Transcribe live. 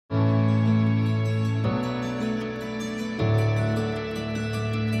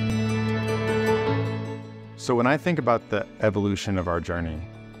So when I think about the evolution of our journey,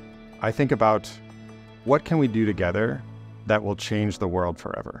 I think about what can we do together that will change the world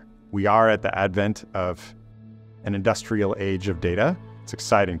forever. We are at the advent of an industrial age of data. It's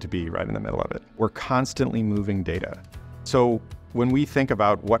exciting to be right in the middle of it. We're constantly moving data. So when we think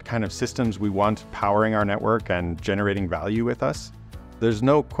about what kind of systems we want powering our network and generating value with us, there's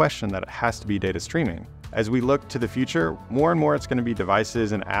no question that it has to be data streaming. As we look to the future, more and more it's going to be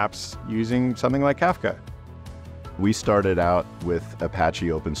devices and apps using something like Kafka. We started out with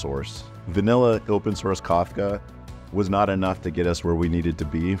Apache open source. Vanilla open source Kafka was not enough to get us where we needed to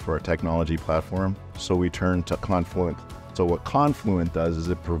be for our technology platform, so we turned to Confluent. So what Confluent does is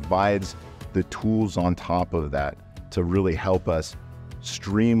it provides the tools on top of that to really help us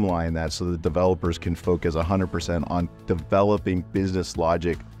streamline that so that developers can focus 100% on developing business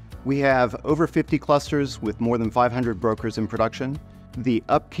logic. We have over 50 clusters with more than 500 brokers in production. The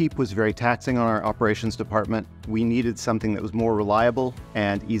upkeep was very taxing on our operations department. We needed something that was more reliable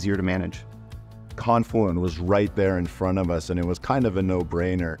and easier to manage. Confluent was right there in front of us, and it was kind of a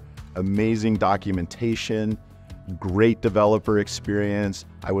no-brainer. Amazing documentation, great developer experience.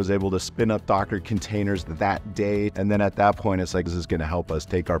 I was able to spin up Docker containers that day. And then at that point, it's like, this is going to help us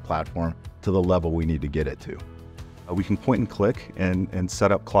take our platform to the level we need to get it to. We can point and click and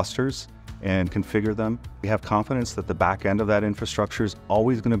set up clusters and configure them. We have confidence that the back end of that infrastructure is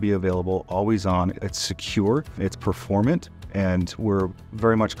always going to be available, always on. It's secure, it's performant, and we're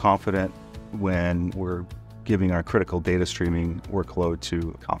very much confident when we're giving our critical data streaming workload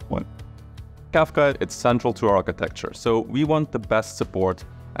to Confluent. Kafka, it's central to our architecture, so we want the best support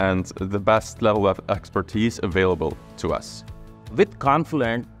and the best level of expertise available to us. With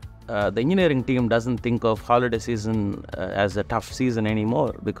Confluent, the engineering team doesn't think of holiday season as a tough season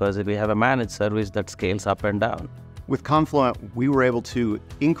anymore because we have a managed service that scales up and down. With Confluent, we were able to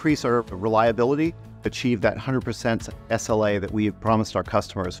increase our reliability, achieve that 100% SLA that we have promised our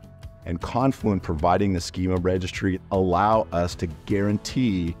customers. And Confluent providing the schema registry allow us to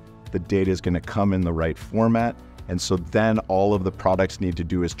guarantee the data is going to come in the right format. And so then all of the products need to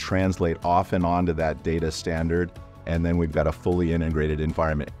do is translate off and onto that data standard. And then we've got a fully integrated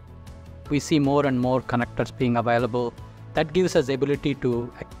environment. We see more and more connectors being available. That gives us the ability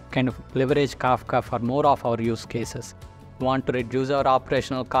to kind of leverage Kafka for more of our use cases. We want to reduce our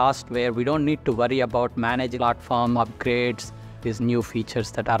operational cost where we don't need to worry about managed platform upgrades, these new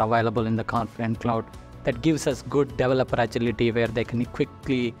features that are available in the Confluent Cloud. That gives us good developer agility where they can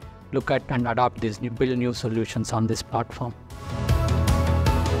quickly look at and adopt these build new solutions on this platform.